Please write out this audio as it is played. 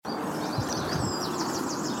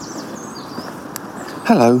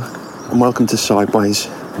Hello, and welcome to Sideways.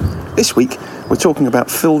 This week, we're talking about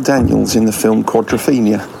Phil Daniels in the film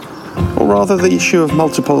Quadrophenia, or rather the issue of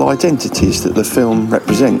multiple identities that the film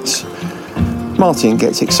represents. Martin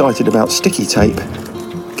gets excited about sticky tape,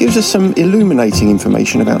 gives us some illuminating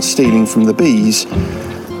information about stealing from the bees.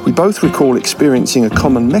 We both recall experiencing a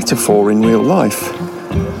common metaphor in real life,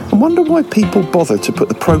 and wonder why people bother to put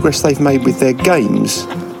the progress they've made with their games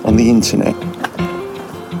on the internet.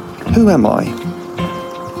 Who am I?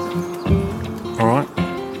 All right.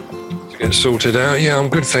 Get sorted out. Yeah, I'm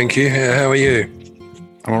good, thank you. How are you?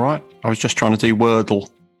 I'm all right. I was just trying to do Wordle.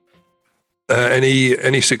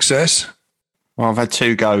 Any success? Well, I've had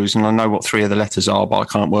 2 goes and I know what 3 of the letters are, but I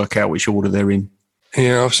can't work out which order they're in.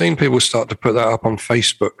 Yeah, I've seen people start to put that up on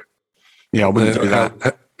Facebook. Yeah, I wouldn't do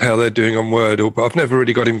that. How they're doing on Wordle, but I've never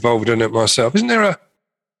really got involved in it myself.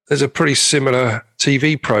 There's a pretty similar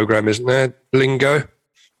TV program, isn't there? Lingo,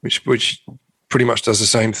 which pretty much does the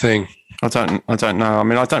same thing. I don't know. I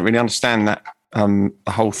mean, I don't really understand that the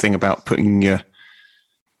whole thing about putting your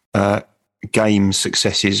game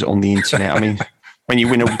successes on the internet. I mean, when you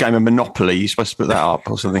win a game of Monopoly, you're supposed to put that up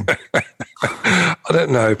or something. I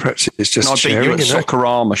don't know. Perhaps it's just sharing. I beat you at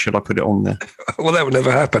Soccerama. Should I put it on there? Well, that would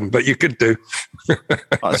never happen, but you could do.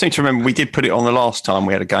 I seem to remember we did put it on the last time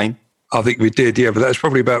we had a game. I think we did, yeah, but that's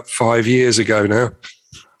probably about 5 years ago now.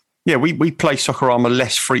 Yeah, we play Soccerama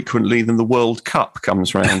less frequently than the World Cup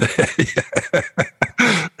comes round.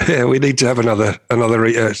 Yeah, we need to have another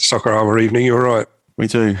Soccerama evening. You're right. We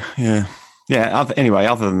do, yeah. Yeah, anyway,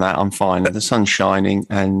 other than that, I'm fine. The sun's shining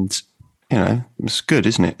and, it's good,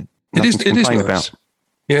 isn't it? It is nice. About.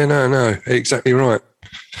 Yeah, no, exactly right.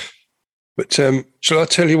 But shall I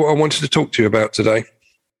tell you what I wanted to talk to you about today?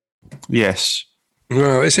 Yes.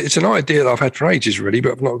 Well, it's an idea that I've had for ages, really,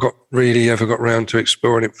 but I've not ever got round to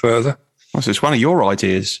exploring it further. Well, so it's one of your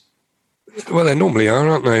ideas. Well, they normally are,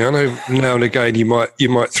 aren't they? I know now and again you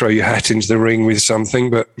might throw your hat into the ring with something,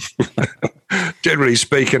 but generally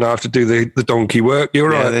speaking, I have to do the donkey work.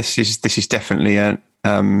 You're right. This is definitely an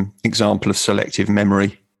example of selective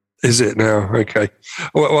memory. Is it now? Okay.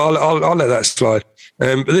 Well, I'll let that slide.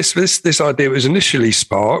 But this idea was initially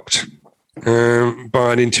sparked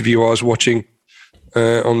by an interview I was watching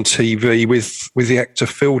on TV with the actor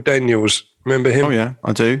Phil Daniels. Remember him? Oh yeah,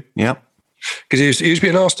 I do. Yeah. Because he was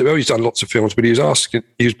being asked. Well, he's done lots of films, but he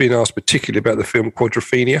was being asked particularly about the film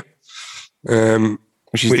Quadrophenia,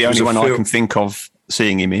 which is the only one I can think of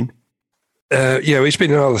seeing him in. Yeah, he's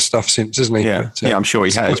been in other stuff since, hasn't he? Yeah, but, I'm sure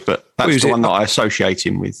he has, but that's the one that I associate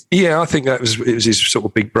him with. Yeah, I think it was his sort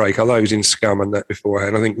of big break. Although he was in Scum and that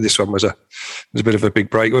beforehand, I think this one was a bit of a big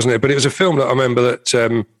break, wasn't it? But it was a film that I remember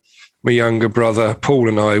that my younger brother Paul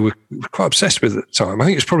and I were quite obsessed with at the time. I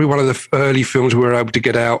think it's probably one of the early films we were able to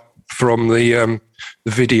get out from the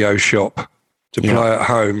video shop to play at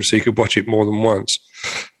home, so you could watch it more than once.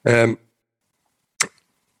 And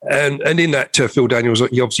in that, Phil Daniels,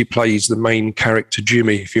 he obviously plays the main character,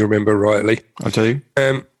 Jimmy, if you remember rightly. I do.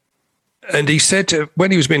 And he said, when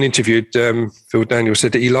he was being interviewed, Phil Daniels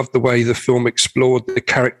said that he loved the way the film explored the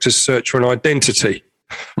character's search for an identity.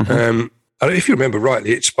 Mm-hmm. If you remember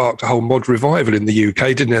rightly, it sparked a whole mod revival in the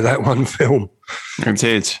UK, didn't it, that one film? It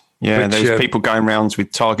did. Yeah, there was people going around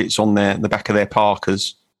with targets on the back of their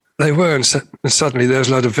parkas. They were, and suddenly there was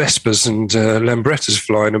a load of Vespers and Lambrettas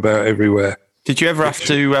flying about everywhere. Did you ever have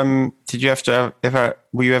to?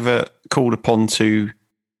 Were you ever called upon to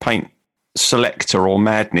paint Selector or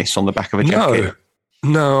Madness on the back of a jacket?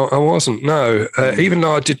 No, I wasn't. No, even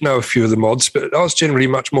though I did know a few of the mods, but I was generally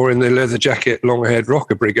much more in the leather jacket, long-haired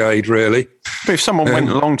rocker brigade, really. But if someone went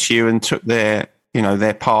along to you and took their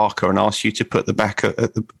parka and asked you to put a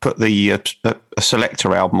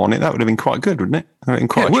Selector album on it, that would have been quite good, wouldn't it? That would have been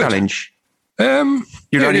quite a challenge.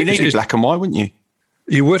 You'd only need black and white, wouldn't you?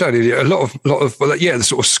 You would only need a lot of the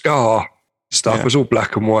sort of Scar stuff was all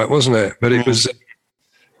black and white, wasn't it? But it was,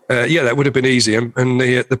 that would have been easy, and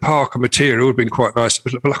the parka material would have been quite nice. It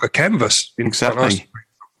was like a canvas. Exactly. Nice.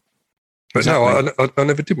 But no, I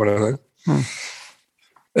never did one of those.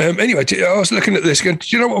 Anyway, I was looking at this going,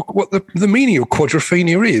 do you know what the meaning of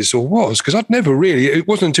Quadrophenia is or was? Because I'd never really, it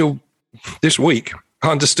wasn't until this week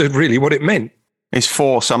I understood really what it meant. It's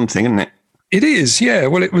for something, isn't it? It is, yeah.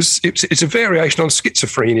 Well, it's a variation on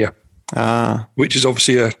schizophrenia, which is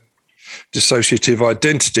obviously a dissociative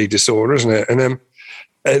identity disorder, isn't it? And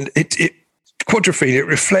Quadrophenia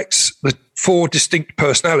reflects the 4 distinct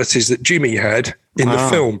personalities that Jimmy had in the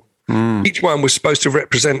film. Mm. Each one was supposed to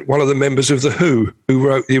represent one of the members of The Who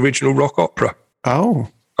wrote the original rock opera. Oh.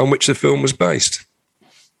 On which the film was based.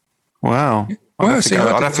 Wow.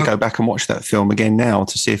 I'd have to go back and watch that film again now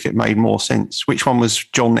to see if it made more sense. Which one was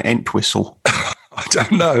John Entwistle? I I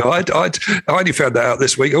don't know. I only found that out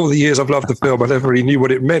this week. All the years I've loved the film, I never really knew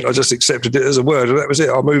what it meant. I just accepted it as a word, and that was it.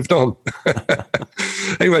 I moved on.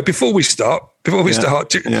 Anyway, before we start,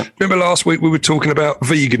 remember last week we were talking about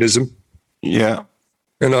veganism? Yeah.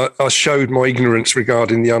 And I showed my ignorance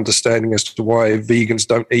regarding the understanding as to why vegans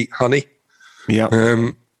don't eat honey.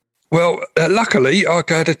 Yeah. Well, luckily, I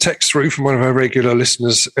had a text through from one of our regular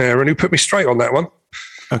listeners, Aaron, who put me straight on that one.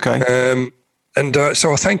 Okay.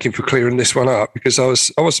 So I thank him for clearing this one up, because I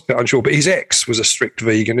was a bit unsure. But his ex was a strict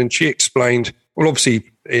vegan, and she explained, well, obviously,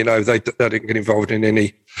 they didn't get involved in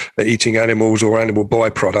any eating animals or animal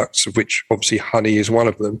byproducts, of which obviously honey is one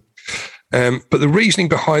of them. But the reasoning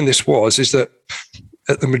behind this is that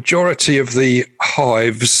at the majority of the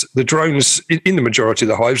hives, the drones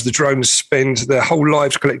spend their whole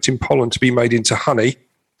lives collecting pollen to be made into honey.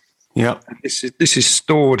 Yeah. This is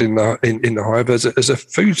stored in the hive as a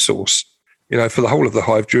food source, for the whole of the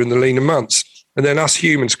hive during the leaner months. And then us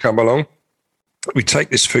humans come along, we take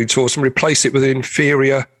this food source and replace it with an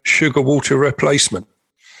inferior sugar water replacement.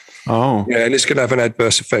 Oh. Yeah, and it's going to have an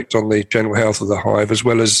adverse effect on the general health of the hive, as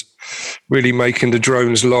well as really making the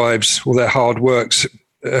drones' lives, all their hard works,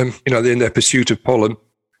 in their pursuit of pollen,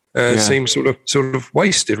 seem sort of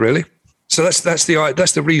wasted, really. So that's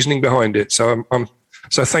the reasoning behind it. So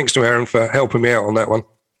so thanks to Aaron for helping me out on that one.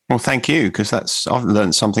 Well, thank you, because I've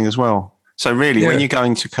learned something as well. So really, when you're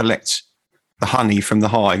going to collect the honey from the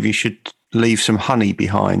hive, you should leave some honey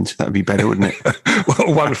behind. That would be better, wouldn't it?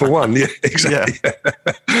 Well, one for one. Yeah, exactly.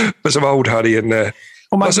 Yeah. Put some old honey in there.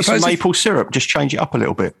 Or maybe some maple syrup. Just change it up a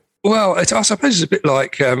little bit. Well, I suppose it's a bit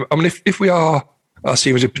like, if we are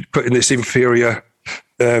humans putting this inferior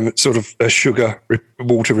sort of sugar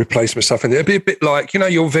water replacement stuff in there, it'd be a bit like,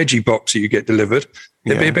 your veggie box that you get delivered.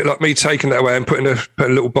 It'd be a bit like me taking that away and putting a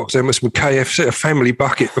little box there with some KFC, a family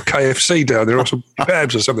bucket of KFC down there, or some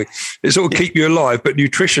kebabs or something. It sort of keep you alive, but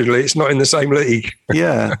nutritionally, it's not in the same league.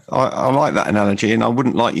 Yeah, I like that analogy, and I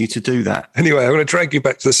wouldn't like you to do that. Anyway, I'm going to drag you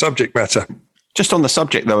back to the subject matter. Just on the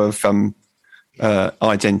subject, though, of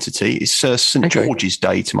identity, it's St. George's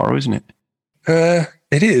Day tomorrow, isn't it?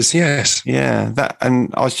 It is, yes. Yeah,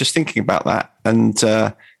 and I was just thinking about that, and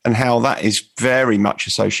how that is very much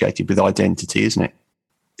associated with identity, isn't it?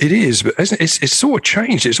 It is, but it's sort of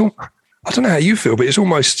changed. I don't know how you feel, but you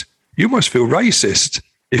almost feel racist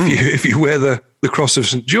if you wear the cross of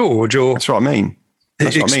St. George. Or that's what I mean.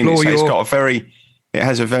 That's what I mean. It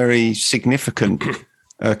has a very significant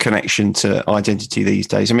connection to identity these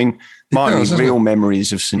days. I mean, my real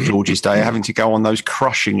memories of St. George's Day are having to go on those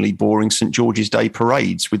crushingly boring St. George's Day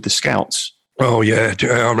parades with the Scouts. Oh, yeah,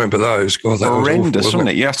 I remember those. God, that horrendous, was awful,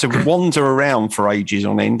 wasn't it? You have to wander around for ages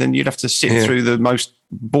on end, and you'd have to sit through the most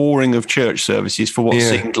boring of church services for what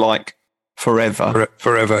seemed like forever.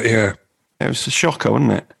 Forever, yeah. It was a shocker,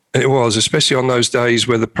 wasn't it? It was, especially on those days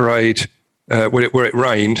where the parade, where it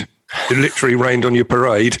rained. It literally rained on your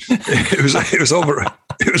parade. It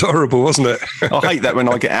was horrible, wasn't it? I hate that when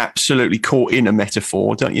I get absolutely caught in a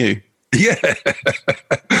metaphor, don't you? Yeah.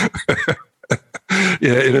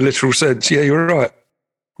 Yeah, in a literal sense. Yeah, you're right.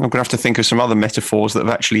 I'm going to have to think of some other metaphors that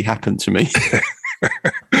have actually happened to me.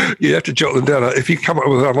 You have to jot them down. If you come up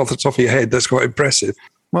with them off the top of your head, that's quite impressive.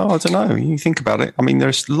 Well, I don't know. You think about it. I mean,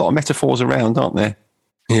 there's a lot of metaphors around, aren't there?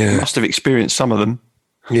 Yeah. You must have experienced some of them.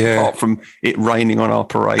 Yeah. Apart from it raining on our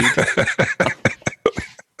parade.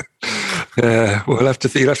 Yeah, you'll have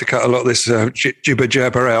to cut a lot of this jibber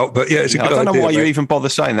jabber out. But yeah, it's a good idea. I don't know why you even bother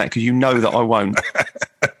saying that, because you know that I won't.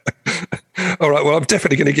 All right, well, I'm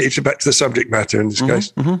definitely going to get you back to the subject matter in this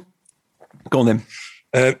case. Mm-hmm. Go on then.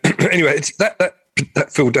 Anyway, that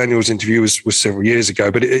Phil Daniels interview was several years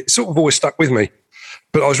ago, but it sort of always stuck with me.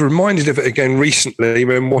 But I was reminded of it again recently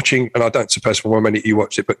when watching, and I don't suppose for 1 minute you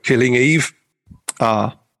watched it, but Killing Eve.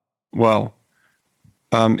 Is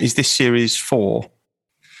this series 4?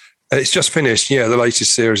 It's just finished. Yeah, the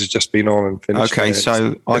latest series has just been on and finished. Okay,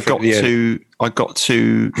 so I got to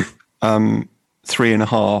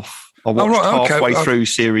 3.5. I watched halfway through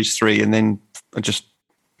series 3, and then I just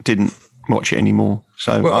didn't watch it anymore.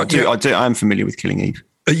 So I am familiar with Killing Eve.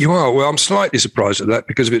 You are? Well, I'm slightly surprised at that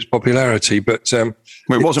because of its popularity, but it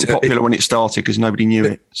wasn't popular when it started because nobody knew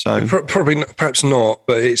it. So perhaps not,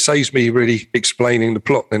 but it saves me really explaining the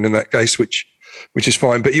plot then in that case, which is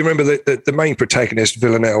fine. But you remember the main protagonist,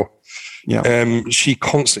 Villanelle. Yeah. She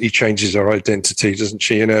constantly changes her identity, doesn't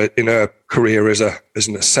she? In her career as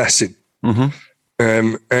an assassin. Mm-hmm.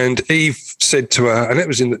 And Eve said to her, and it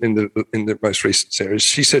was in the most recent series,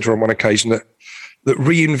 she said to her on one occasion that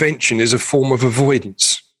reinvention is a form of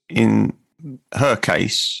avoidance. In her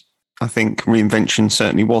case, I think reinvention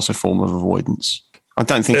certainly was a form of avoidance. I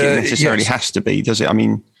don't think it necessarily has to be, does it? I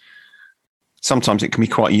mean, sometimes it can be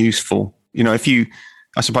quite useful. If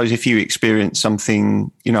you experience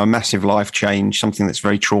something, a massive life change, something that's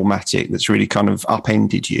very traumatic, that's really kind of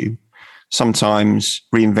upended you, sometimes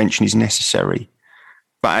reinvention is necessary.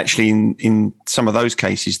 But actually, in some of those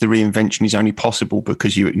cases, the reinvention is only possible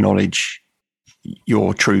because you acknowledge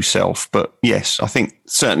your true self. But yes, I think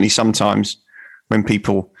certainly sometimes when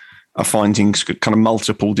people are finding kind of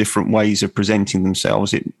multiple different ways of presenting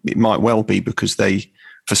themselves, it might well be because they,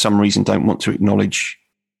 for some reason, don't want to acknowledge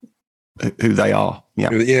who they are.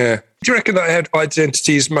 Yeah. Yeah. Do you reckon that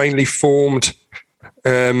identity is mainly formed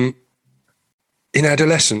in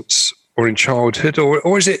adolescence or in childhood,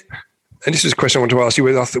 or is it? And this is a question I want to ask you: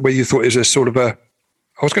 whether you thought it was a sort of I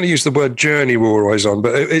was going to use the word journey we're always on,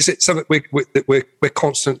 but is it something we're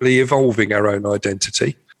constantly evolving our own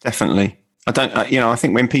identity? Definitely. I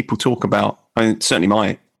think when people talk about, certainly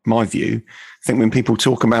my view, I think when people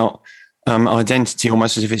talk about identity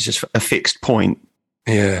almost as if it's just a fixed point.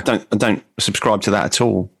 Yeah. I don't subscribe to that at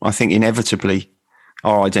all. I think inevitably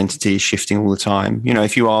our identity is shifting all the time.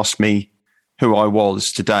 If you ask me who I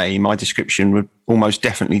was today, my description would almost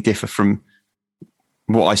definitely differ from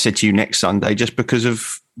what I said to you next Sunday, just because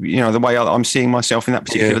of, the way I'm seeing myself in that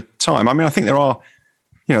particular time. I think there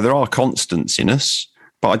are constants in us,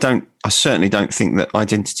 but I certainly don't think that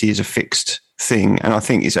identity is a fixed thing. And I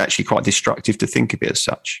think it's actually quite destructive to think of it as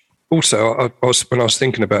such. Also, when I was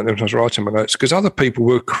thinking about them, when I was writing my notes, because other people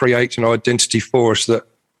were creating an identity for us that,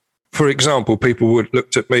 for example, people would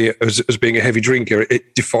looked at me as being a heavy drinker.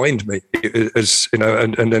 It defined me as,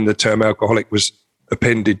 and then the term alcoholic was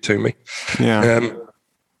appended to me. Yeah.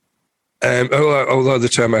 Although the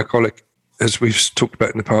term alcoholic, as we've talked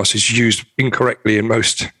about in the past, is used incorrectly in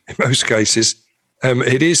most cases,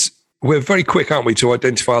 we're very quick, aren't we, to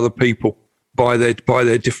identify other people by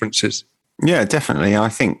their differences. Yeah, definitely. I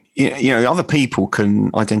think, other people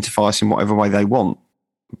can identify us in whatever way they want.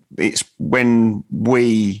 It's when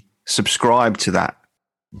we subscribe to that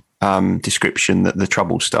description that the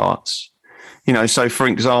trouble starts. So for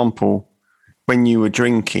example, when you were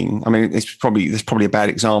drinking, there's probably a bad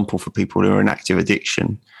example for people who are in active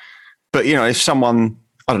addiction. But, if someone,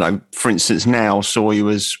 I don't know, for instance, now saw you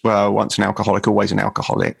as, well, once an alcoholic, always an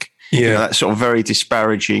alcoholic. Yeah. That sort of very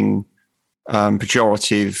disparaging,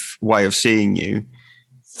 pejorative way of seeing you,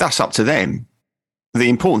 that's up to them. The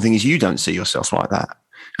important thing is you don't see yourself like that.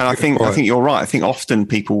 And I think you're right. I think often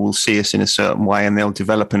people will see us in a certain way and they'll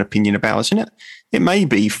develop an opinion about us. And it may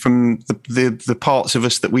be from the parts of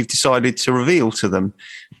us that we've decided to reveal to them.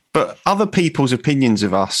 But other people's opinions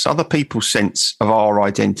of us, other people's sense of our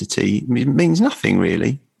identity means nothing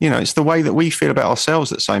really. It's the way that we feel about ourselves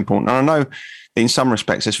that's so important. And I know in some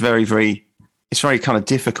respects it's very kind of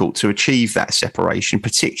difficult to achieve that separation,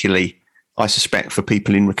 particularly, I suspect, for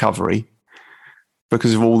people in recovery,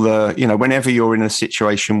 because of all the, whenever you're in a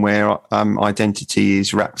situation where identity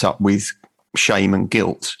is wrapped up with shame and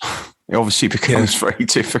guilt, it obviously becomes very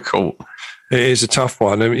difficult. It is a tough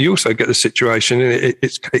one. And you also get the situation,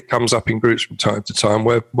 it comes up in groups from time to time,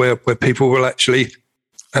 where people will actually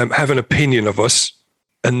have an opinion of us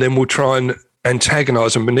and then will try and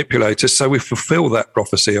antagonize and manipulate us so we fulfill that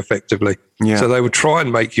prophecy effectively. Yeah. So they would try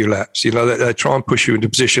and make you lapse. They try and push you into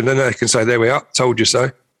position, and then they can say, there we are, told you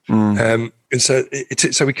so. And so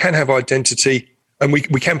we can have identity, and we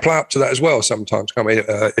can play up to that as well sometimes, can't we?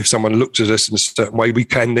 If someone looks at us in a certain way, we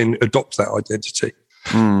can then adopt that identity,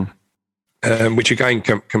 which again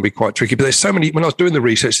can be quite tricky. But there's so many, when I was doing the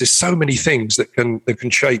research, there's so many things that can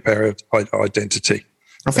shape our identity.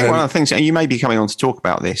 I think one of the things, and you may be coming on to talk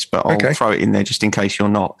about this, but I'll throw it in there just in case you're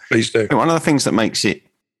not. Please do. One of the things that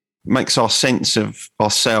makes our sense of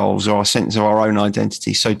ourselves or our sense of our own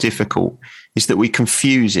identity so difficult is that we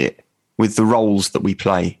confuse it with the roles that we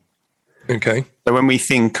play. Okay. So when we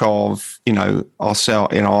think of,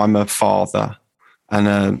 ourselves, I'm a father and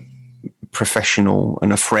a professional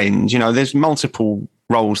and a friend, there's multiple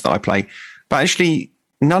roles that I play, but actually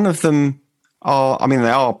none of them are, they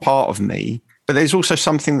are part of me. But there's also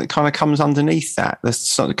something that kind of comes underneath that. There's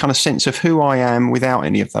some kind of sense of who I am without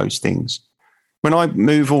any of those things. When I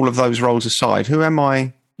move all of those roles aside, who am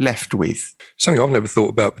I left with? Something I've never thought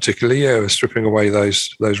about particularly, stripping away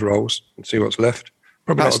those roles and see what's left.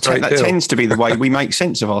 Probably that tends to be the way we make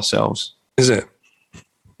sense of ourselves. Is it?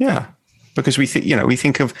 Yeah, because we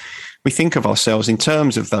think of ourselves in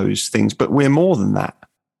terms of those things, but we're more than that.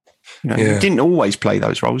 You didn't always play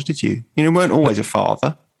those roles, did you? You weren't always a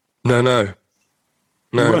father. No.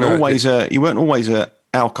 You weren't always a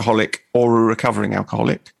alcoholic or a recovering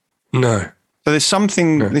alcoholic. No. So there's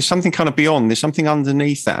something kind of beyond. There's something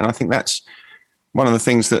underneath that, and I think that's one of the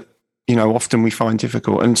things that often we find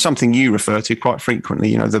difficult, and something you refer to quite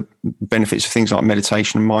frequently, the benefits of things like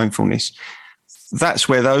meditation and mindfulness. That's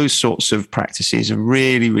where those sorts of practices are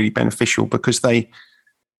really, really beneficial, because they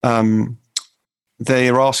are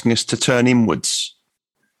asking us to turn inwards,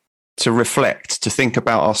 to reflect, to think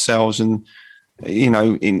about ourselves, and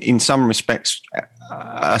in some respects,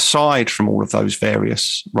 aside from all of those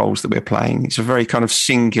various roles that we're playing, it's a very kind of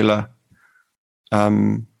singular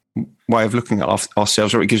way of looking at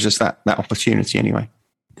ourselves, or it gives us that opportunity anyway.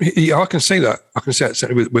 Yeah, I can see that.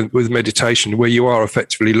 Certainly with meditation, where you are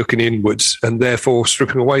effectively looking inwards and therefore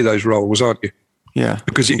stripping away those roles, aren't you? Yeah,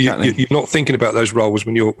 because exactly. You're not thinking about those roles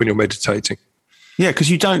when you're meditating. Yeah, because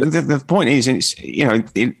you don't. The point is, it's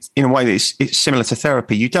in a way that it's similar to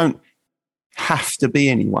therapy. You don't have to be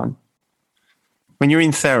anyone. When you're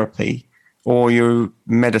in therapy, or you're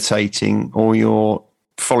meditating, or you're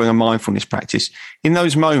following a mindfulness practice, in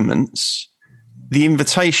those moments, the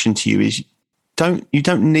invitation to you is you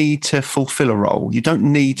don't need to fulfill a role. You don't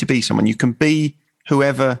need to be someone. You can be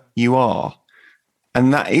whoever you are.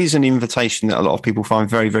 And that is an invitation that a lot of people find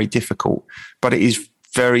very, very difficult, but it is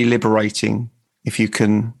very liberating if you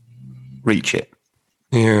can reach it.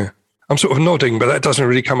 Yeah. I'm sort of nodding, but that doesn't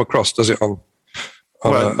really come across, does it, on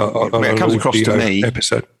it comes across to me.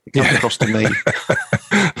 Episode. It comes across to me.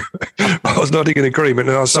 I was nodding in agreement,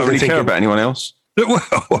 and I was don't really care about anyone else. Well,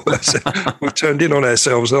 we've turned in on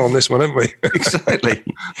ourselves on this one, haven't we? Exactly.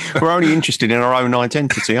 We're only interested in our own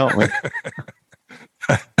identity, aren't we?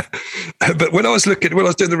 But when I was doing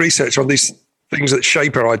the research on these things that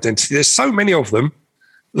shape our identity, there's so many of them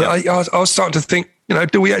that I was starting to think,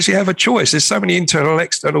 do we actually have a choice? There's so many internal and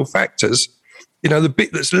external factors. The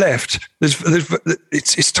bit that's left,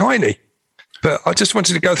 it's tiny. But I just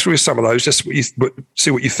wanted to go through some of those, just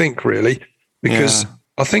see what you think, really, because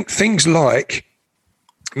I think things like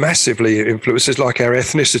massively influences like our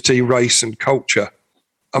ethnicity, race, and culture.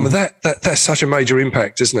 I mean, that's such a major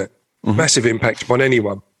impact, isn't it? Mm-hmm. Massive impact on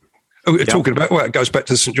anyone. We're talking about, it goes back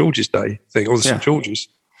to the St. George's Day thing, or the St. George's.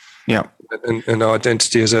 Yeah. And our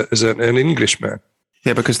identity as an Englishman.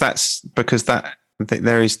 Yeah, because there's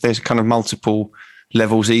kind of multiple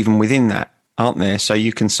levels even within that, aren't there? So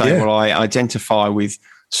you can say, well, I identify with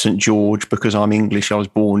St. George because I'm English, I was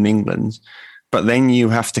born in England. But then you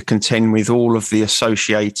have to contend with all of the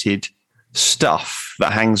associated stuff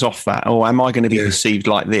that hangs off that. Oh, am I going to be perceived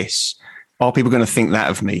like this? Are people going to think that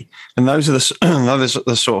of me? And those are the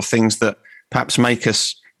sort of things that perhaps make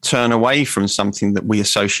us turn away from something that we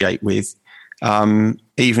associate with,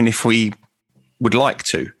 even if we would like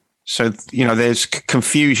to. So, there's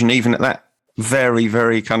confusion even at that very,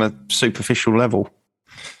 very kind of superficial level.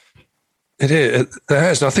 It is. There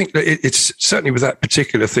has. And I think it's certainly with that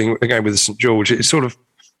particular thing, again, with St. George, it's sort of,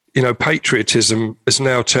 patriotism has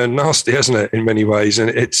now turned nasty, hasn't it, in many ways? And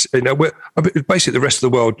it's, basically the rest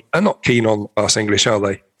of the world are not keen on us English, are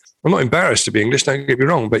they? I'm not embarrassed to be English, don't get me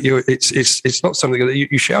wrong, but it's not something that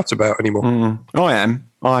you shout about anymore. I am.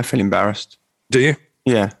 I feel embarrassed. Do you?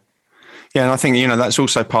 Yeah. Yeah, and I think, that's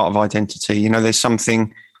also part of identity. There's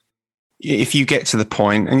something, if you get to the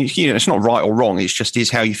point, and it's not right or wrong, it's just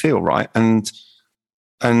is how you feel, right? But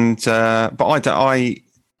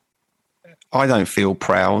I don't feel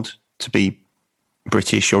proud to be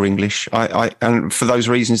British or English. And for those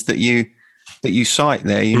reasons that you cite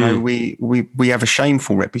there, we have a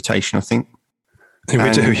shameful reputation, I think.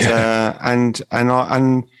 We do, yeah. And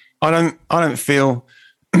I don't feel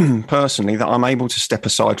personally that I'm able to step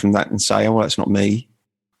aside from that and say, oh, well, that's not me.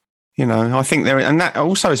 I think and that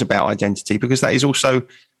also is about identity, because that is also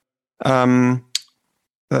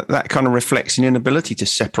that kind of reflects an inability to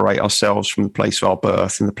separate ourselves from the place of our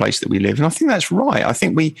birth and the place that we live. And I think that's right. I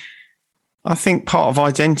think part of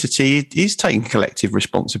identity is taking collective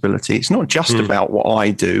responsibility. It's not just about what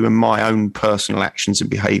I do and my own personal actions and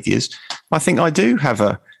behaviours. I think I do have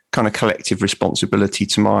a kind of collective responsibility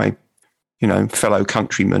to my, fellow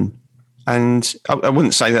countrymen. And I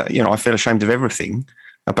wouldn't say that, I feel ashamed of everything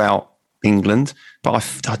about England, but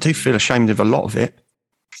I do feel ashamed of a lot of it.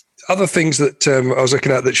 Other things that I was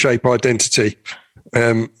looking at that shape identity,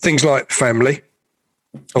 things like family,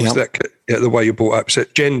 obviously the way you're brought up, so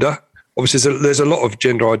gender. Obviously, there's a lot of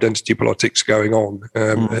gender identity politics going on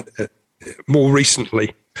more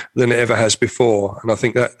recently than it ever has before, and I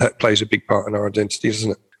think that plays a big part in our identity,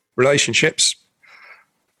 doesn't it? Relationships,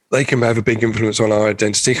 they can have a big influence on our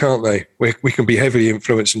identity, can't they? We can be heavily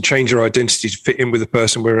influenced and change our identity to fit in with the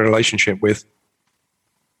person we're in a relationship with.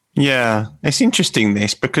 Yeah, it's interesting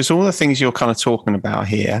this, because all the things you're kind of talking about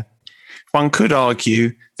here, one could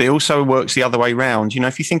argue that it also works the other way around.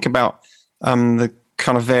 If you think about the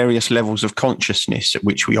kind of various levels of consciousness at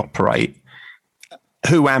which we operate,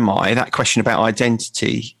 who am I? That question about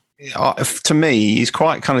identity, to me, is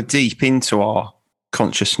quite kind of deep into our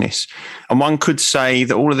consciousness. And one could say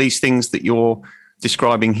that all of these things that you're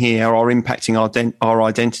describing here are impacting our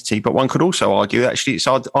identity, but one could also argue that actually it's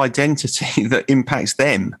our identity that impacts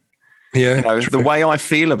them. Yeah, the way I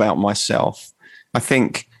feel about myself, I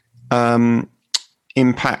think,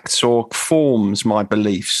 impacts or forms my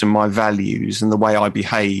beliefs and my values and the way I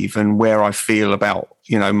behave and where I feel about,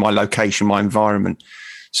 my location, my environment.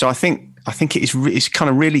 So I think it's kind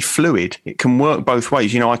of really fluid. It can work both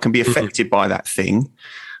ways. I can be affected by that thing,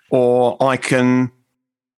 or I can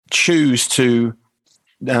choose to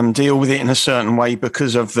deal with it in a certain way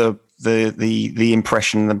because of the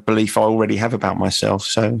impression, the belief I already have about myself.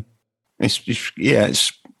 So it's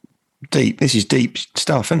deep. This is deep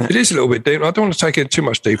stuff, isn't it? It is a little bit deep. I don't want to take it too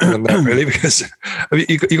much deeper than that, really, because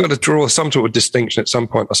you've got to draw some sort of distinction at some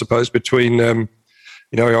point, I suppose, between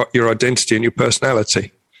your identity and your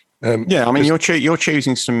personality. You're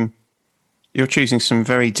choosing some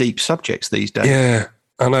very deep subjects these days. Yeah,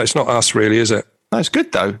 I know. It's not us, really, is it? No, it's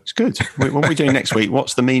good though. It's good. What are we doing next week?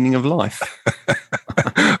 What's the meaning of life?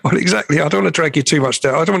 Well, exactly. I don't want to drag you too much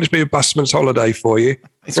down. I don't want it to be a busman's holiday for you.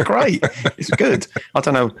 It's great. It's good. I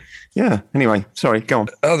don't know. Yeah. Anyway, sorry. Go on.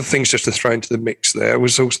 Other things just to throw into the mix there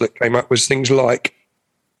was also that came up was things like,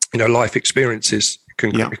 life experiences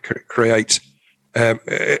can create. Again,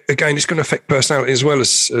 it's going to affect personality as well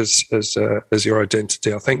as your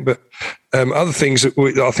identity, I think. But other things that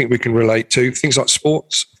I think we can relate to, things like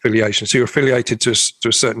sports affiliation. So you're affiliated to a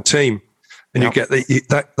certain team, and you get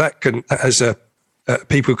that as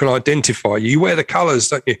people can identify you. You wear the colours,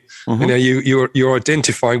 don't you? Mm-hmm. You're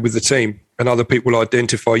identifying with the team, and other people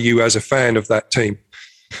identify you as a fan of that team.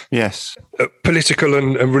 Yes. Political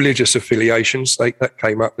and religious affiliations, that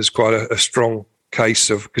came up as quite a strong case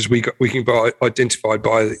of, because we can be identified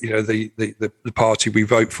by the party we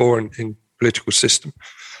vote for in political system,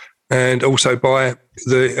 and also by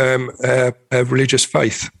the religious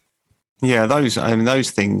faith. Yeah,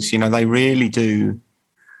 those things, they really do.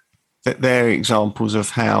 They're examples of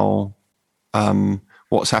how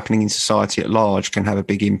what's happening in society at large can have a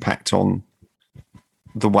big impact on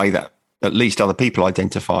the way that at least other people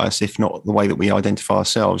identify us, if not the way that we identify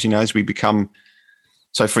ourselves. As we become,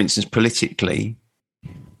 so for instance, politically,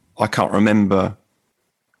 I can't remember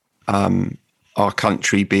our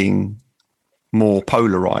country being more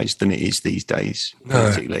polarised than it is these days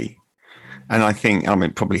politically. And I think,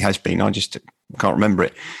 it probably has been, I just can't remember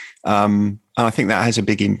it. And I think that has a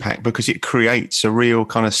big impact because it creates a real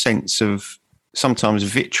kind of sense of sometimes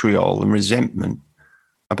vitriol and resentment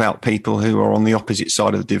about people who are on the opposite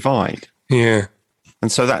side of the divide. Yeah.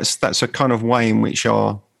 And so that's a kind of way in which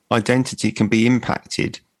our identity can be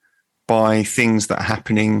impacted by things that are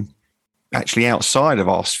happening actually outside of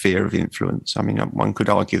our sphere of influence. One could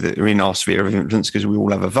argue that they're in our sphere of influence because we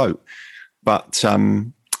all have a vote. But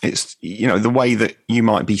it's, the way that you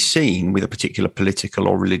might be seen with a particular political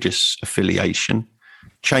or religious affiliation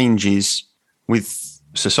changes with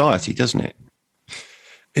society, doesn't it?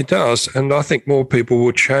 It does. And I think more people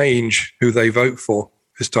will change who they vote for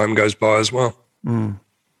as time goes by as well. Mm.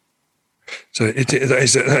 So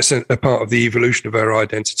that's a part of the evolution of our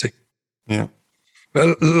identity. Yeah.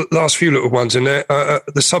 Well, the last few little ones in there,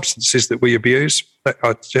 the substances that we abuse, that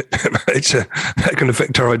can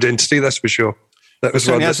affect our identity, that's for sure. That was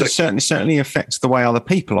certainly affects the way other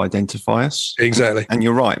people identify us. Exactly. And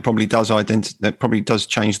you're right, it probably does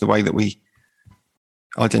change the way that we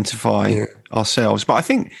identify ourselves. But I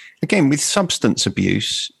think, again, with substance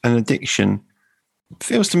abuse and addiction, it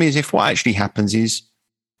feels to me as if what actually happens is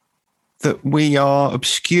that we are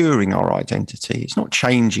obscuring our identity. It's not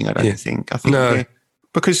changing, I don't think. I think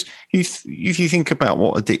because if you think about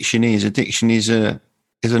what addiction is an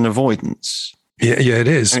avoidance. Yeah, it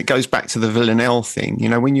is. And it goes back to the Villanelle thing.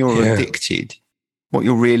 When you're addicted, what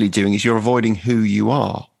you're really doing is you're avoiding who you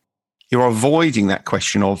are. You're avoiding that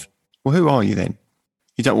question of, well, who are you then?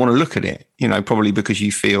 You don't want to look at it, probably because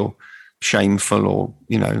you feel shameful or,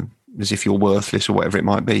 as if you're worthless or whatever it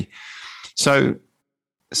might be. So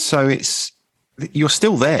it's, you're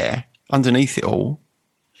still there underneath it all.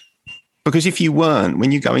 Because if you weren't,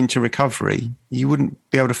 when you go into recovery, you wouldn't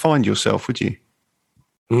be able to find yourself, would you?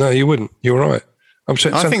 No, you wouldn't. You're right. I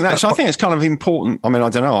think it's kind of important. I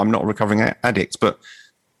don't know. I'm not a recovering addict, but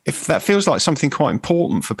if that feels like something quite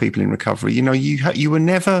important for people in recovery, you were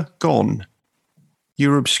never gone.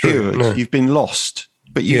 You're obscured. No. You've been lost.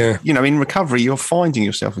 But in recovery, you're finding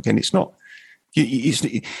yourself again. It's not. It's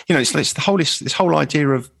this whole idea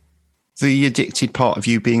of the addicted part of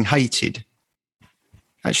you being hated.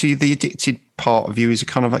 Actually, the addicted part of you is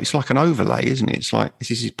it's like an overlay, isn't it? It's like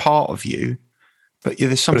this is part of you, But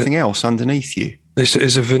there's something else underneath you. This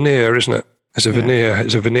is a veneer, isn't it? It's a veneer.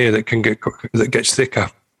 It's a veneer that gets thicker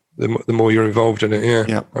the more you're involved in it.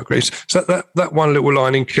 Yeah. I agree. So that one little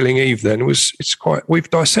line in Killing Eve then we've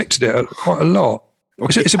dissected it quite a lot.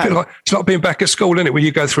 It's a bit like being back at school, isn't it? Where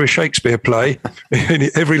you go through a Shakespeare play and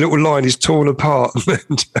every little line is torn apart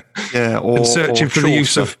and searching for the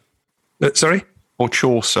use of. Sorry? Or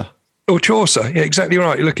Chaucer. Yeah, exactly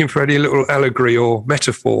right. You're looking for any little allegory or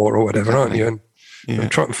metaphor or whatever, aren't you?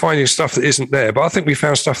 And finding stuff that isn't there. But I think we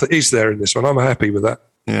found stuff that is there in this one. I'm happy with that.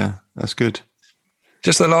 Yeah, that's good.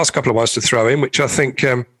 Just the last couple of ones to throw in, which I think,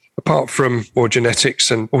 apart from more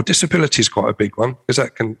genetics or disability is quite a big one, because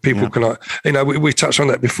that can, we touched on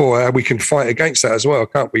that before, how we can fight against that as well,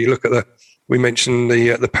 can't we? You look at we mentioned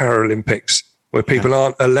the Paralympics, where people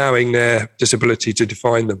aren't allowing their disability to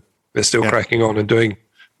define them. They're still cracking on and doing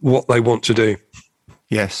what they want to do.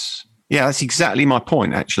 Yes. Yeah, that's exactly my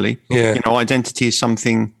point, actually. Yeah. Identity is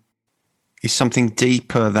something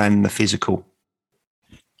deeper than the physical.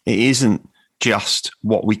 It isn't just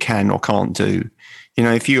what we can or can't do.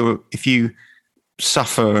 If you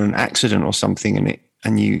suffer an accident or something and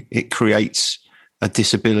it creates a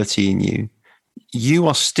disability in you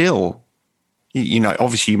are still,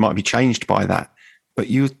 obviously you might be changed by that, but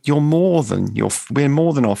we're more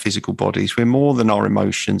than our physical bodies. We're more than our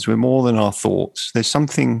emotions. We're more than our thoughts. There's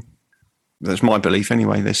something, that's my belief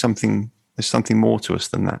anyway. There's something more to us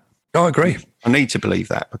than that. I agree. I need to believe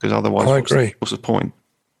that, because otherwise, what's the point?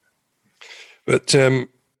 But the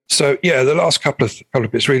last couple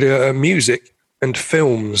of bits really, music and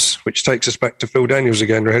films, which takes us back to Phil Daniels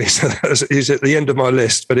again, really. So that is at the end of my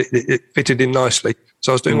list, but it fitted in nicely.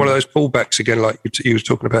 So I was doing one of those pullbacks again, like you were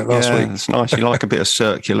talking about last week. It's nice. You like a bit of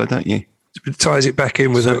circular, don't you? It ties it back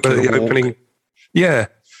in with the opening. Yeah,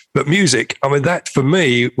 but music, that for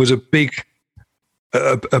me was a big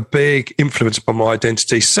influence upon my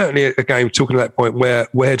identity. Certainly, again, talking to that point where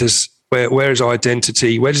is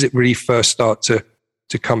identity? Where does it really first start to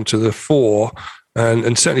come to the fore?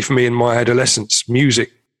 And certainly for me in my adolescence,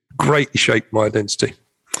 music greatly shaped my identity.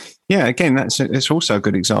 Yeah, again, it's also a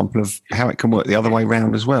good example of how it can work the other way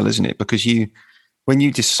around as well, isn't it? Because when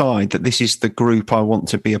you decide that this is the group I want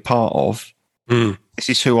to be a part of, this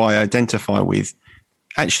is who I identify with,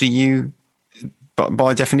 actually but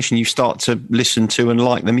by definition, you start to listen to and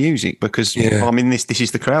like the music, because I'm in this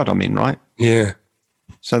is the crowd I'm in, right? Yeah.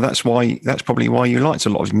 So that's probably why you liked a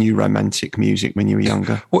lot of new romantic music when you were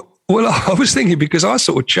younger. Well, I was thinking, because I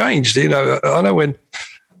sort of changed, I know when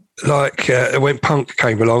punk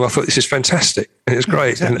came along, I thought this is fantastic and it's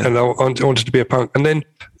great. Exactly. And I wanted to be a punk. And then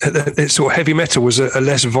it's sort of heavy metal was a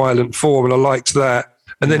less violent form, and I liked that.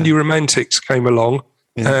 And then new romantics came along.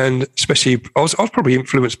 Yeah. And especially, I was probably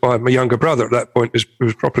influenced by my younger brother at that point, who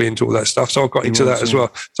was properly into all that stuff. So I got into that as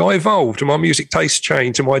well. So I evolved, and my music taste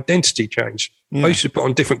changed, and my identity changed. Yeah. I used to put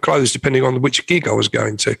on different clothes depending on which gig I was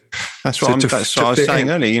going to. That's what I was saying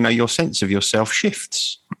earlier. Your sense of yourself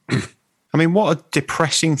shifts. What a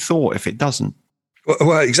depressing thought if it doesn't.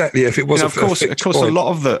 Well, exactly. If it was, of course, a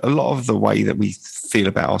lot of the way that we feel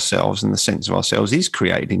about ourselves and the sense of ourselves is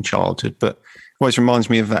created in childhood, but always reminds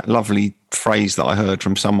me of that lovely phrase that I heard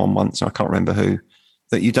from someone once, and I can't remember who,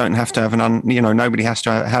 that you don't have to have nobody has to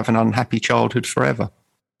have an unhappy childhood forever.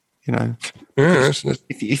 Yeah, that's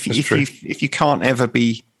if you can't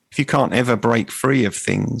ever break free of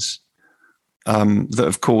things that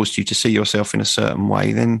have caused you to see yourself in a certain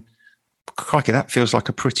way, then crikey, that feels like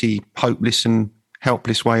a pretty hopeless and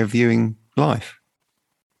helpless way of viewing life.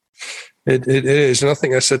 It is, and I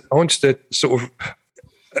think I wanted to sort of.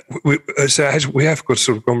 We have got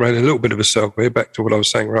sort of gone around a little bit of a circle here, back to what I was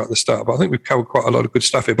saying right at the start, but I think we've covered quite a lot of good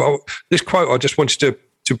stuff here. But this quote I just wanted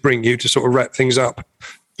to bring you to sort of wrap things up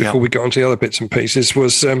before we get on to the other bits and pieces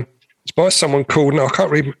was it's by someone called, I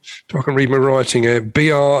can read my writing here,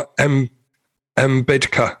 B.R.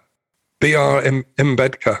 Ambedkar. B.R.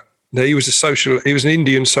 Ambedkar. Now, he was an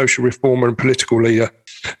Indian social reformer and political leader.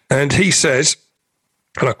 And he says,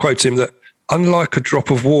 and I quote him, that unlike a drop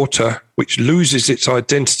of water which loses its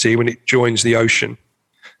identity when it joins the ocean,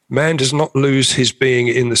 man does not lose his being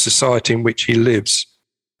in the society in which he lives.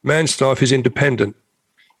 Man's life is independent.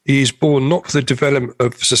 He is born not for the development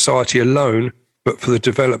of society alone, but for the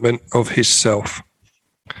development of his self.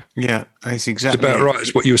 Yeah, that's exactly about right.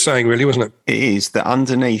 It's what you were saying, really, wasn't it? It is, that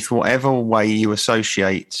underneath whatever way you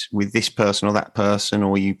associate with this person or that person,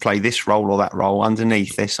 or you play this role or that role,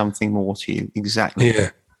 underneath there's something more to you. Exactly. Yeah.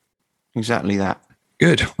 Exactly that.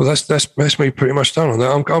 Good. Well, that's me pretty much done on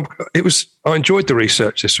that. I enjoyed the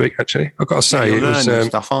research this week. Actually, I've got to say, you're learning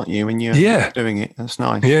stuff, aren't you? When you're doing it, that's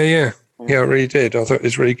nice. Yeah, I really did. I thought it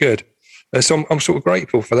was really good. So I'm sort of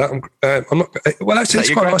grateful for that. I'm not. Well, actually,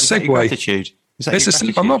 it's quite a nice segue. Gratitude.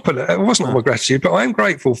 I'm not putting it wasn't all my gratitude, but I am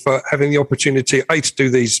grateful for having the opportunity to do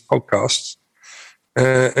these podcasts,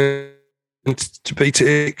 and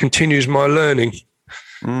it continues my learning,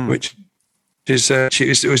 which is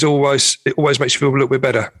it always makes you feel a little bit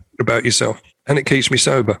better about yourself, and it keeps me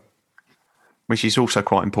sober, which is also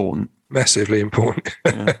quite important, massively important.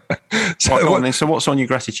 Yeah. So what's on your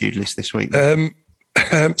gratitude list this week?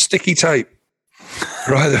 Sticky tape,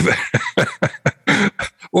 right?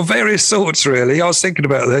 Well, various sorts, really. I was thinking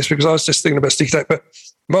about this because I was just thinking about sticky tape, but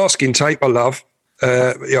masking tape I love.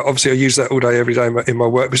 Obviously, I use that all day, every day in my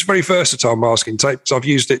work. It's very versatile, masking tape, because I've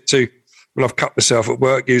used it when I've cut myself at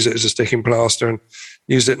work, use it as a sticking plaster, and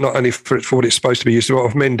used it not only for what it's supposed to be used to, but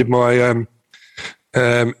I've mended my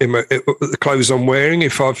the clothes I'm wearing.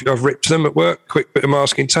 If I've ripped them at work, quick bit of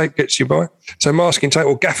masking tape gets you by. So masking tape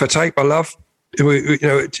or gaffer tape, I love. Do you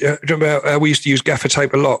remember we used to use gaffer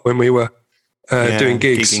tape a lot when we were doing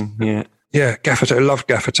gigs? Gigging, yeah, gaffer tape. I love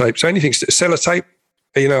gaffer tape. So anything sellotape,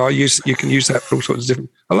 you can use that for all sorts of different.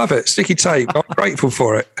 I love it. Sticky tape. I'm grateful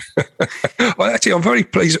for it. Well, actually, I'm very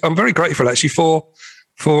pleased. I'm very grateful actually for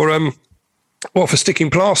sticking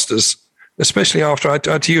plasters, especially after I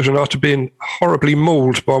had to use them after being horribly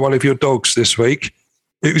mauled by one of your dogs this week.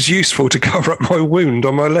 It was useful to cover up my wound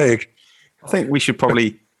on my leg. I think we should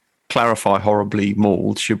probably clarify horribly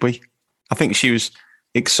mauled, should we? I think she was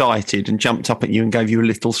excited and jumped up at you and gave you a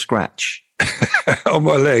little scratch on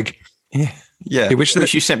my leg. Yeah,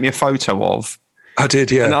 which you sent me a photo of. I did,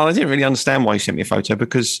 yeah. And I didn't really understand why you sent me a photo,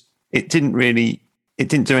 because it didn't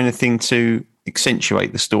do anything to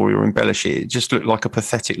accentuate the story or embellish it. It just looked like a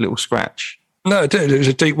pathetic little scratch. No, it did. It was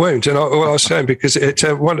a deep wound, and I was saying because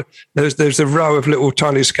there's a row of little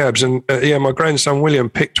tiny scabs, and my grandson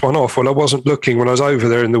William picked one off while I wasn't looking when I was over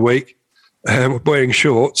there in the week, wearing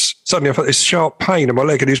shorts. Suddenly I felt this sharp pain in my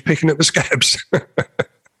leg, and he was picking up the scabs.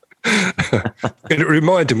 It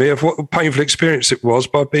reminded me of what a painful experience it was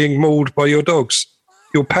by being mauled by your dogs,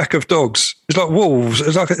 your pack of dogs. It's like wolves.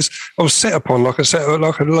 I was set upon like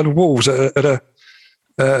a lot of wolves at a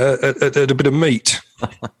bit of meat.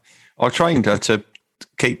 I trained her to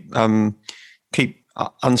keep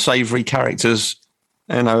unsavoury characters,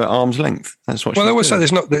 at arm's length. That's what. Well, I always say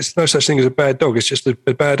there's no such thing as a bad dog. It's just a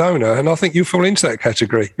bad owner, and I think you fall into that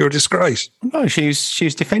category. You're a disgrace. No, she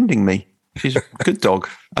was defending me. She's a good dog.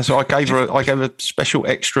 So I gave her special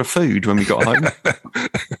extra food when we got home.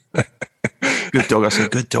 Good dog. I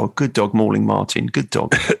said, good dog, mauling Martin. Good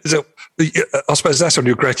dog. So, I suppose that's on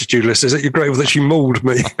your gratitude list, is it? You're grateful that she mauled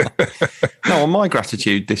me. No, my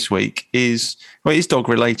gratitude this week it's dog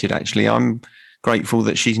related, actually. I'm grateful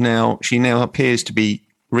that she now appears to be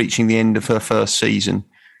reaching the end of her first season.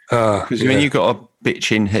 Because when you've got a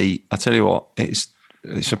bitch in heat, I tell you what, it's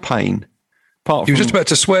a pain. You were just about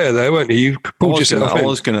to swear there, weren't you? You pulled yourself in. I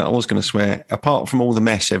was gonna swear. Apart from all the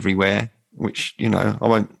mess everywhere, which I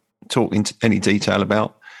won't talk into any detail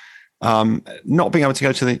about. Not being able to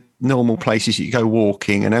go to the normal places you go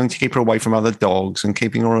walking, and having to keep her away from other dogs and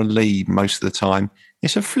keeping her on a lead most of the time.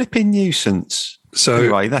 It's a flipping nuisance. So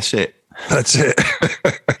anyway, that's it. That's it.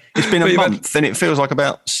 It's been a month, and it feels like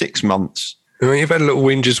about 6 months. You've had a little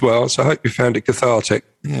whinge as well, so I hope you found it cathartic.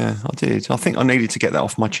 Yeah, I did. I think I needed to get that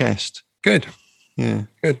off my chest. Good. Yeah.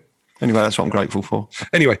 Good. Anyway, that's what I'm grateful for.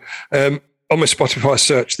 Anyway, on my Spotify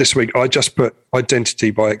search this week, I just put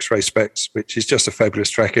Identity by X-Ray Specs, which is just a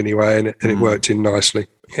fabulous track anyway, and it worked in nicely.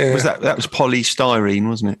 Yeah. Was that was Polly Styrene,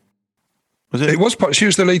 wasn't it? Was it? It was. She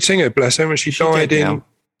was the lead singer, bless her, when she died in... Now.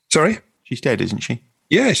 Sorry? She's dead, isn't she?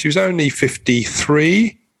 Yeah, she was only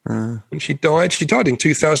 53 when she died. She died in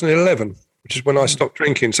 2011, which is when I stopped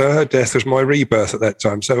drinking. So her death was my rebirth at that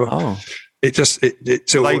time. So it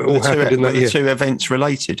all happened in that year. The two events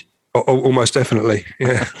related? Almost definitely,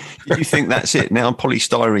 yeah. Did you think that's it? Now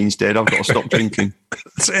polystyrene's dead, I've got to stop drinking.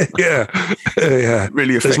 That's it, yeah. Yeah. It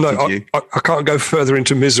really affected you. I can't go further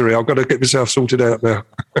into misery. I've got to get myself sorted out now.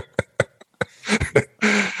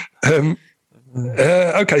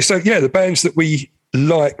 Okay, so yeah, the bands that we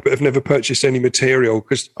like but have never purchased any material,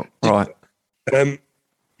 because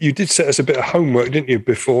you did set us a bit of homework, didn't you,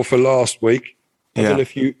 before for last week? I don't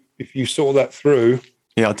know if you saw that through.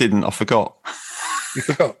 Yeah, I didn't. I forgot. You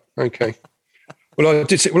forgot? Okay. Well, I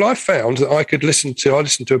did. Well, I found that I could listen to. I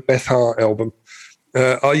listened to a Beth Hart album,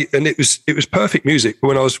 and it was perfect music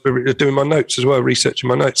when I was doing my notes as well, researching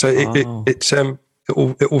my notes. So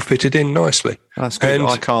it all fitted in nicely. That's good. And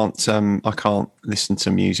I can't listen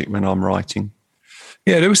to music when I'm writing.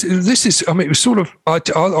 Yeah, it was sort of. I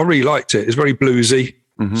really liked it. It's very bluesy,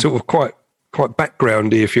 sort of quite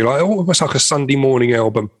backgroundy, if you like, almost like a Sunday morning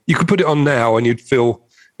album. You could put it on now, and you'd feel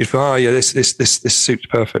you'd thought, this suits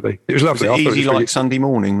perfectly. It was lovely. Was it easy like Sunday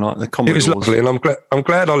morning, like the Commodores? It was lovely, and I'm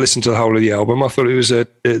glad I listened to the whole of the album. I thought it was a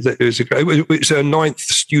ninth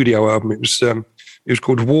studio album. It was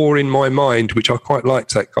called War in My Mind, which I quite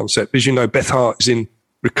liked that concept. As you know, Beth Hart is in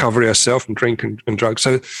recovery herself and drink and drugs.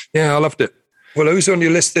 So yeah, I loved it. Well, who's on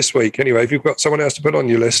your list this week? Anyway, if you've got someone else to put on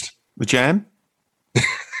your list, The Jam.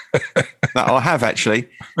 No, I have actually.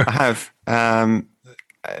 I have.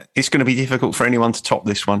 It's going to be difficult for anyone to top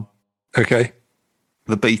this one. Okay.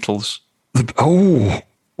 The Beatles.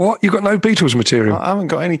 What? You got no Beatles material? I haven't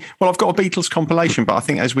got any. Well, I've got a Beatles compilation, but I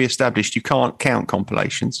think, as we established, you can't count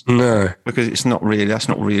compilations. No, because that's not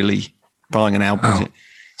really buying an album, is it?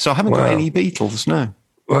 So I haven't got any Beatles. No.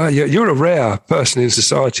 Well, you're a rare person in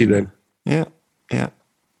society, then. Yeah. I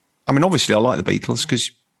mean, obviously, I like the Beatles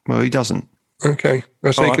because, well, who doesn't? Okay,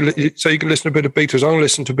 so you can listen to a bit of Beatles. I'm going to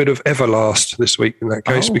listen to a bit of Everlast this week in that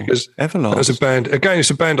case, because Everlast. As a band, again,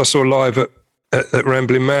 it's a band I saw live at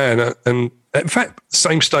Ramblin' Man, and in fact,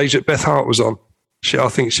 same stage that Beth Hart was on. I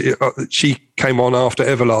think she came on after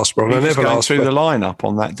Everlast, bro. And Everlast going through the lineup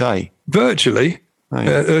on that day. Virtually,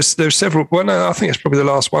 there's several. Well, no, I think it's probably the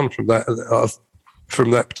last one from that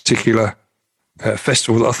particular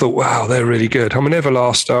festival that I thought, wow, they're really good. I mean,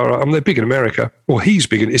 Everlast they're big in America. Well, he's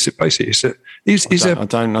big in. I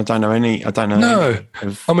don't know any. I don't know. No,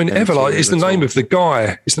 I mean, Everlast is the name of the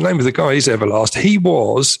guy. It's the name of the guy. Is Everlast. He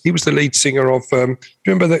was the lead singer of. Do you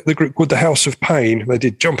remember the group called the House of Pain? They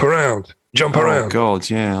did Jump Around. Oh God,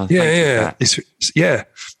 yeah, yeah.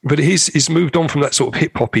 But he's moved on from that sort of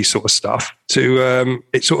hip hoppy sort of stuff to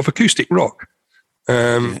it's sort of acoustic rock.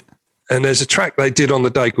 And there's a track they did on the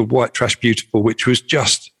day called White Trash Beautiful, which was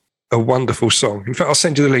just a wonderful song. In fact, I'll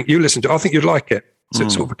send you the link. You listen to it. I think you'd like it.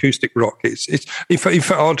 It's sort of acoustic rock. It's in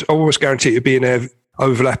fact, I'd almost guarantee it'd be an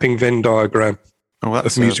overlapping Venn diagram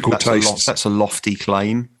of musical tastes. That's a lofty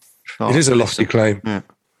claim. It is a lofty claim. Yeah.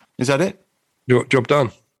 Is that it? Job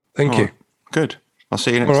done. Thank you. Good. I'll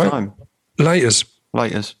see you next time. Laters.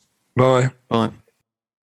 Bye.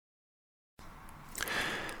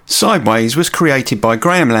 Sideways was created by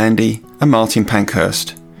Graham Landy and Martin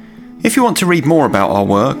Pankhurst. If you want to read more about our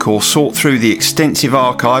work or sort through the extensive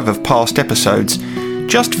archive of past episodes,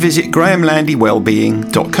 just visit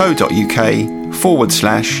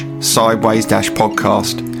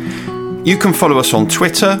grahamlandywellbeing.co.uk/sideways-podcast. You can follow us on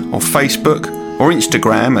Twitter or Facebook or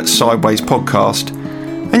Instagram at Sideways Podcast,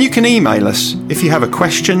 and you can email us if you have a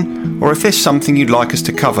question or if there's something you'd like us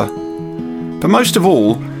to cover. But most of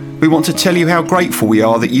all, we want to tell you how grateful we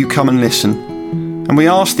are that you come and listen, and we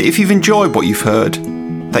ask that if you've enjoyed what you've heard,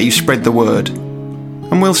 that you spread the word.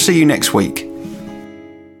 And we'll see you next week.